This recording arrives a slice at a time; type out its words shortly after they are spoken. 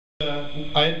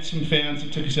I had some fans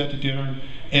that took us out to dinner,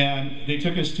 and they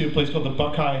took us to a place called the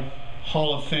Buckeye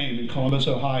Hall of Fame in Columbus,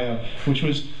 Ohio, which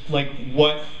was like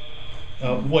what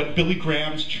Billy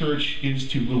Graham's church is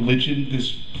to religion,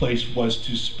 this place was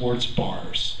to sports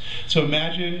bars. So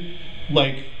imagine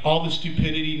like all the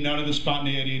stupidity, none of the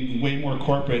spontaneity, and way more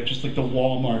corporate, just like the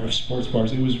Walmart of sports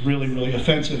bars. It was really, really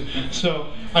offensive. So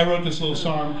I wrote this little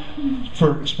song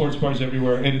for sports bars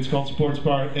everywhere, and it's called Sports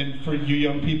Bar. And for you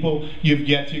young people, you've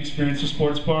yet to experience a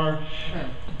sports bar,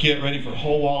 get ready for a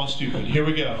whole wall of stupid. Here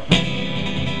we go.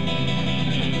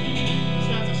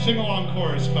 That's a sing-along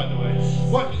chorus, by the way.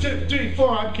 1, 2, 3, 4,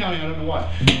 I'm counting, I don't know why.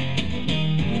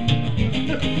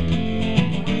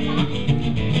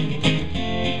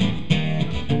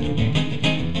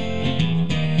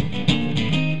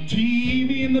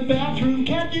 In the bathroom,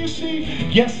 can't you see?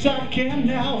 Yes, I can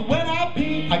now. When I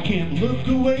pee, I can't look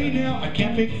away now. I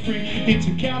can't make free. It's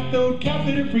a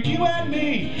catheter for you and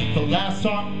me. The last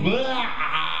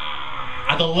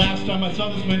time I saw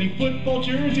this many football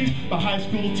jerseys, my high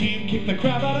school team kicked the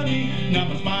crap out of me. Now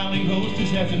my smiling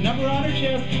hostess has a number on her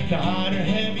chest to hide her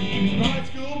heavy high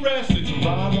school breasts. It's a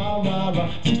rah rah rah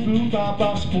rah, six boom ba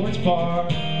ba sports bar.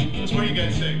 That's what you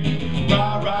guys sing.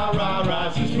 Rah rah rah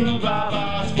rah, six boom ba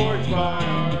ba sports bar.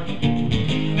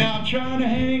 Now I'm trying to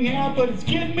hang out, but it's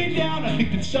getting me down. I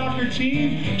think the soccer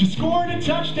team just scored a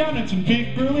touchdown, and some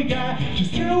big burly guy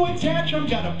just threw a tantrum.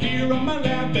 Got a beer on my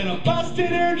lap and a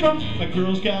busted eardrum. My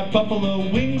girl's got buffalo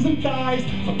wings and thighs,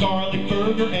 a garlic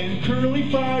burger and curly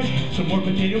fries, some more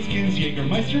potato skins,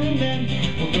 Jägermeister, and then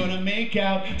we're gonna make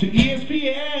out to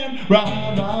ESPN. Rah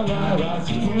rah rah rah,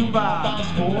 boom ba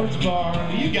sports bar.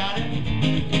 You got it.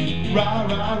 Rah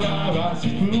rah rah rah,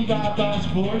 boom ba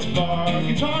sports bar.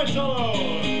 Guitar solo.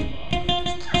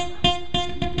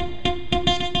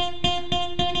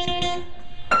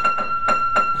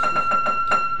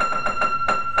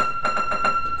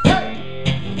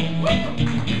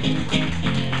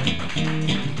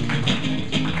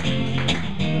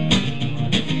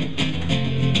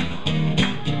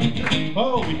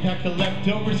 Oh, we packed the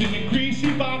leftovers in a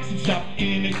greasy box and stopped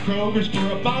in at Kroger's for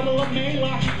a bottle of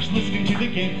Maylock. Just listening to the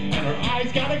game, and our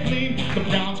eyes got a gleam. The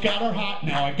Browns got her hot,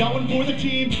 now I got one for the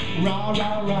team. Rah,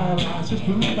 rah, rah, rah, says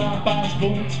boom, ba, ba,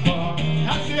 sports bar.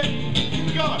 That's it, keep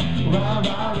it going. Rah,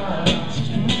 rah, rah, rah, says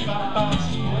boom, ba, ba,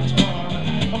 sports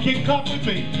bar. Okay, clap with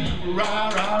me. Rah,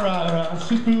 rah, rah, rah,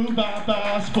 says boom, ba,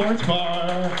 ba, sports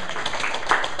bar.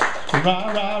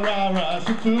 Rah, rah, rah, rah,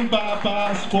 says boom, ba,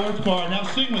 ba, sports bar. Now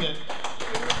sing with it.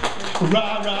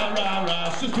 Rah, rah, rah, rah,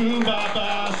 says boom, ba,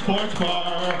 ba, sports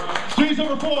bar. 3s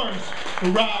over 4s.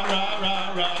 Rah, rah,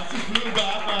 rah, rah, says boom, ba,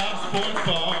 ba, sports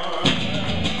bar.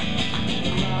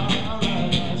 Rah, rah,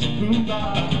 rah, says boom, ba,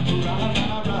 ba, rah,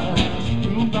 rah, rah, says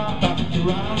boom, ba, ba,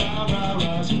 rah, rah, rah,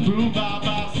 rah, says boom, ba,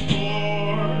 ba,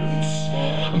 sports.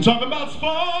 I'm talking about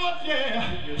sports, yeah.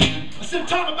 I said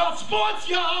talking about sports,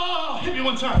 y'all. Hit me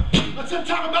one time. I said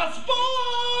talking about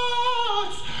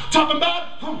sports. Talking about,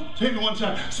 hit me one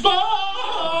time. Sports.